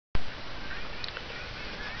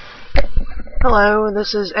Hello,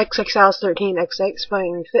 this is XXHouse13XX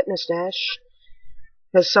playing Fitness Dash.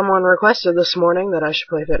 As someone requested this morning that I should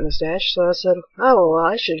play Fitness Dash, so I said, oh, well,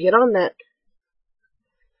 I should get on that.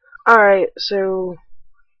 Alright, so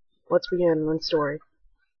let's begin one story.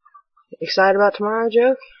 Excited about tomorrow,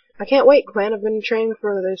 Joe? I can't wait, Glenn. I've been training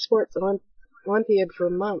for the Sports Olympiad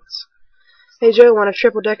for months. Hey, Joe, want a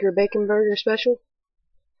triple-decker bacon burger special?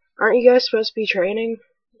 Aren't you guys supposed to be training?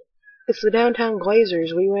 It's the Downtown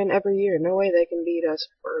Glazers. We win every year. No way they can beat us.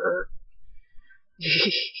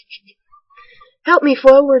 Help me,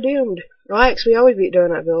 Flo. We're doomed. Relax. We always beat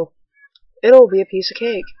Donutville. It'll be a piece of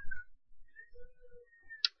cake.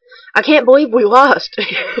 I can't believe we lost.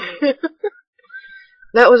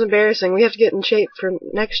 That was embarrassing. We have to get in shape for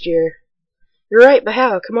next year. You're right, but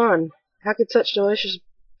how? Come on. How could such delicious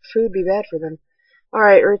food be bad for them?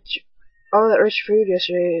 Alright, Rich. All that rich food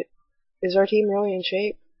yesterday. Is our team really in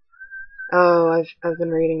shape? Oh, I've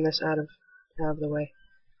been reading this out of the way.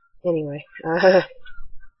 Anyway,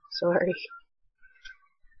 sorry.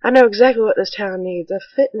 I know exactly what this town needs. A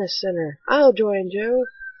fitness center. I'll join, Joe.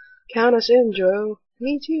 Count us in, Joe.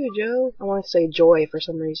 Me too, Joe. I want to say joy for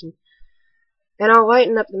some reason. And I'll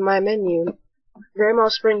lighten up my menu.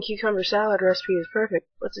 Grandma's spring cucumber salad recipe is perfect.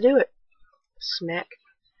 Let's do it. Smack.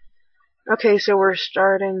 Okay, so we're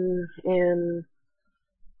starting in,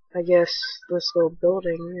 I guess, this little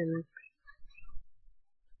building and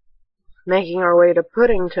making our way to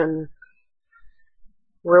Puddington,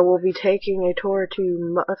 where we'll be taking a tour to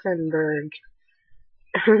Muffinburg,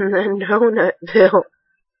 and then Donutville,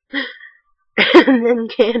 and then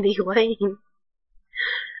Candy Lane,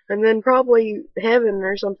 and then probably Heaven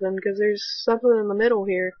or something, because there's something in the middle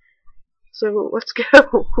here. So let's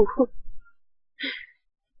go.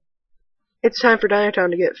 It's time for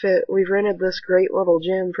Dinotown to get fit. We've rented this great little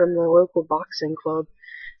gym from the local boxing club.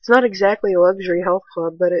 It's not exactly a luxury health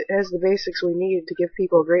club, but it has the basics we need to give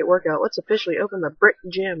people a great workout. Let's officially open the Brick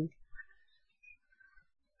Gym.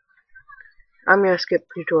 I'm gonna skip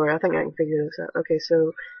the tutorial. I think I can figure this out. Okay,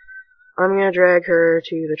 so I'm gonna drag her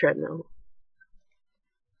to the treadmill.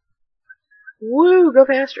 Woo! Go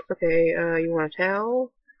faster. Okay, you want a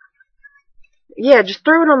towel? Yeah, just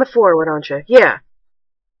throw it on the floor, why don't you? Yeah.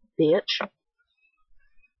 Bitch.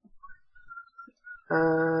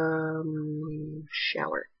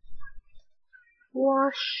 Shower.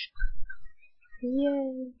 Wash.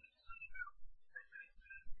 Yay.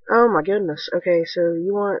 Oh my goodness. Okay, so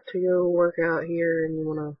you want to go work out here and you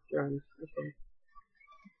want to run. Okay.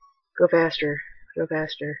 Go faster. Go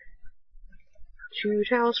faster. 2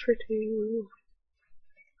 towels for 2.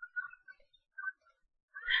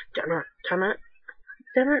 Done it. Done it.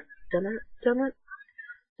 Done it. Done it. Done it.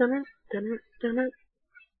 Done it. Done it. Done it.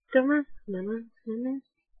 Done it. Done it. Done it.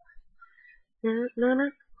 Done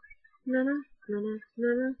it. Done it. Done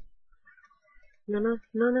it.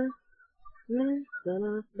 Done it. Done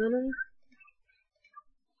it. Done it.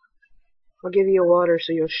 I'll give you a water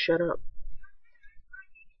so you'll shut up.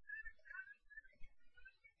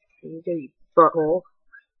 Here you go, you butthole.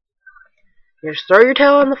 Yeah, just throw your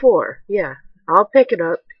towel on the floor. Yeah, I'll pick it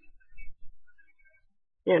up.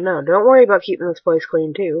 Yeah, no, don't worry about keeping this place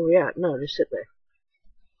clean too. Yeah, no, just sit there.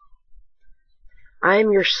 I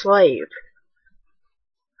am your slave.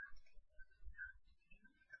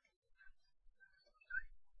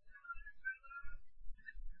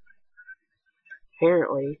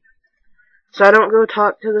 Apparently. So I don't go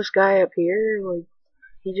talk to this guy up here? Like,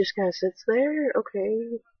 he just kind of sits there?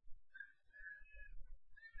 Okay.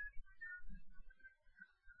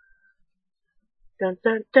 Dun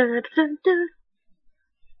dun dun dun dun.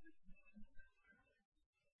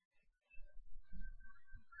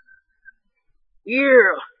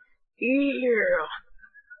 Yeah. Yeah.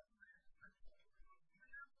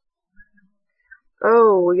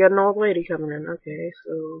 Oh, we got an old lady coming in. Okay,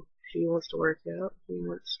 so she wants to work out. He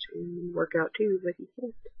wants to work out too, but he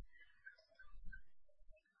can't.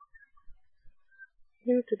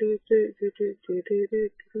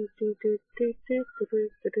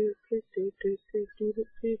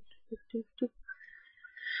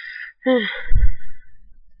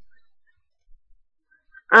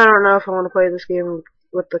 I don't know if I want to play this game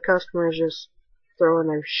with the customers just throwing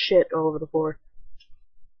their shit all over the floor.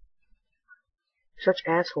 Such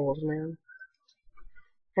assholes, man.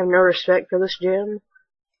 Have no respect for this gym.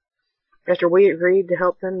 After we agreed to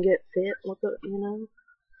help them get fit, what the, you know?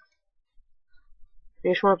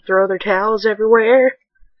 They just want to throw their towels everywhere.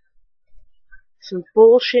 Some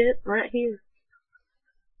bullshit right here.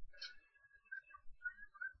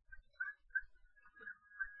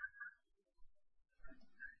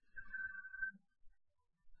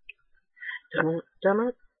 Dun it, dun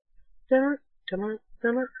it, dun it, dun it,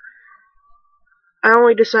 dun it. I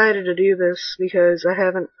only decided to do this because I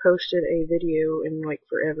haven't posted a video in like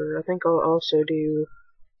forever. I think I'll also do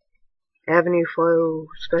Avenue Flow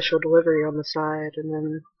special delivery on the side, and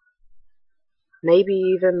then maybe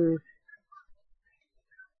even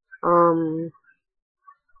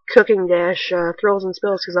Cooking Dash Thrills and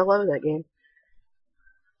Spills, because I love that game.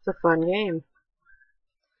 It's a fun game.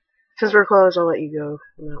 Since we're closed, I'll let you go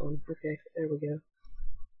on that one. Okay, there we go.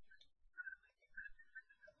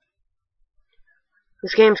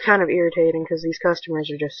 This game's kind of irritating because these customers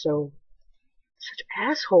are just such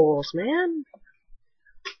assholes, man.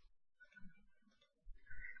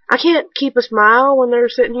 I can't keep a smile when they're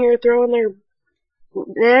sitting here throwing their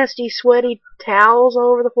nasty, sweaty towels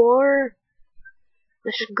all over the floor.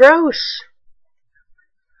 It's just gross.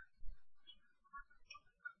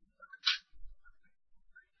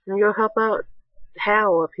 I'm gonna go help out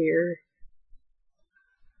Hal up here.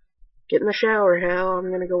 Get in the shower, Hal.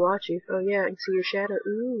 I'm gonna go watch you. Oh yeah, I can see your shadow.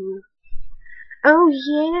 Ooh. Oh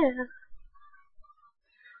yeah.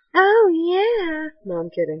 Oh yeah. No, I'm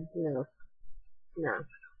kidding. No. No.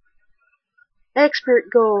 Expert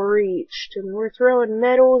goal reached, and we're throwing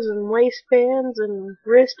medals and waistbands and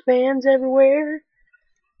wristbands everywhere.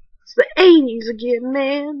 It's the 80s again,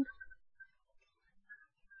 man.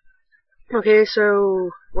 Okay,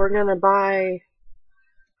 so we're gonna buy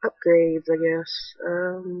upgrades, I guess.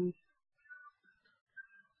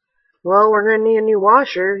 Well, we're gonna need a new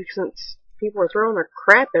washer since people are throwing their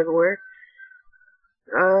crap everywhere.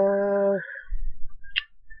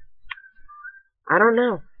 I don't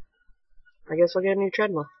know. I guess I'll get a new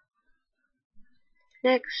treadmill.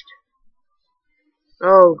 Next.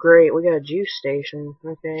 Oh, great, we got a juice station.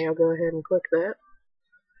 Okay, I'll go ahead and click that.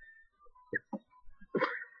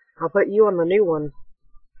 I'll put you on the new one.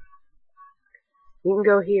 You can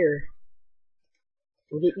go here.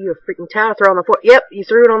 And get you a freaking towel to throw on the floor. Yep, you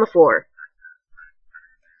threw it on the floor.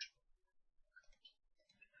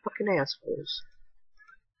 Fucking assholes.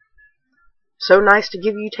 So nice to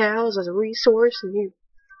give you towels as a resource and you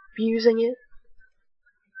abusing it.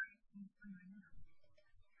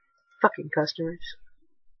 Fucking customers.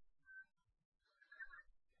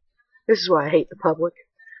 This is why I hate the public.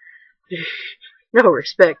 No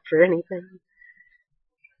respect for anything.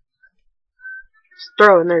 Just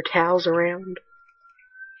throwing their towels around.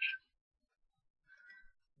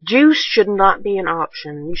 Juice should not be an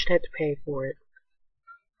option. You should have to pay for it.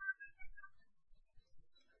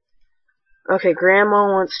 Okay, Grandma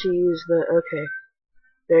wants to use the... Okay.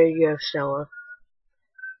 There you go, Stella.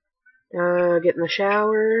 Get in the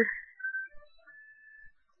shower.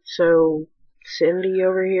 So, Cindy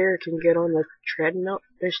over here can get on the treadmill.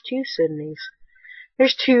 There's two Sydneys.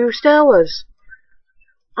 There's two Stellas.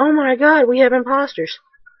 Oh my god, we have imposters.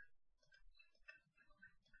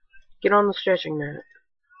 Get on the stretching mat.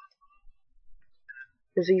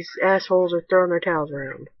 Because these assholes are throwing their towels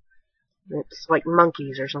around. It's like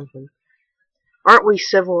monkeys or something. Aren't we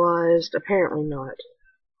civilized? Apparently not.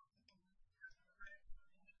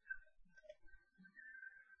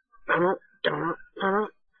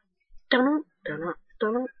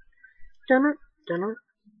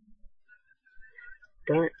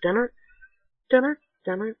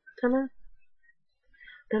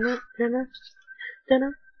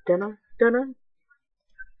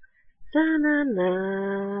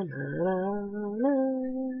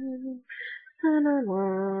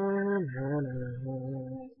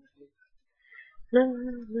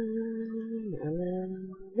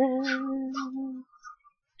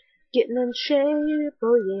 Getting in shape,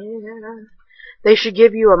 oh yeah. They should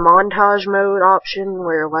give you a montage mode option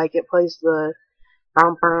where like it plays the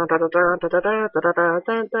and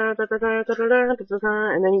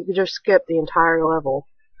then you can just skip the entire level.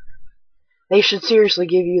 They should seriously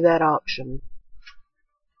give you that option.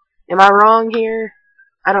 Am I wrong here?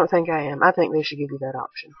 I don't think I am. I think they should give you that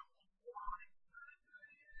option.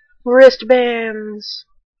 Wristbands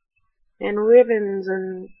and ribbons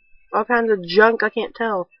and all kinds of junk I can't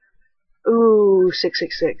tell. Ooh,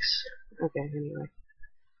 666. Okay, anyway.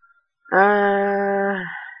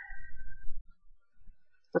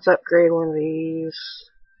 Let's upgrade one of these.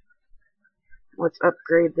 Let's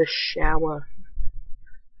upgrade the shower.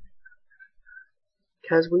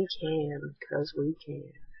 'Cause we can. 'Cause we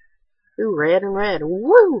can. Ooh, red and red.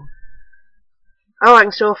 Woo! Oh, I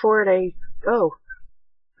can still afford a... Oh.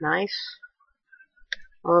 Nice.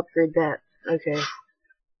 I'll upgrade that. Okay.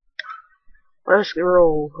 Let's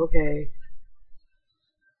roll. Okay.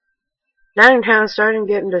 Downtown's starting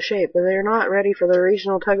to get into shape, but they're not ready for the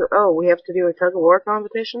regional tug of... Oh, we have to do a tug-of-war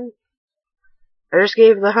competition? I just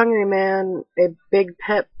gave the hungry man a big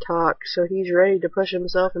pep talk, so he's ready to push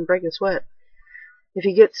himself and break a sweat. If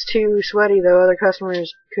he gets too sweaty, though, other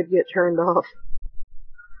customers could get turned off.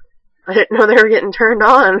 I didn't know they were getting turned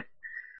on.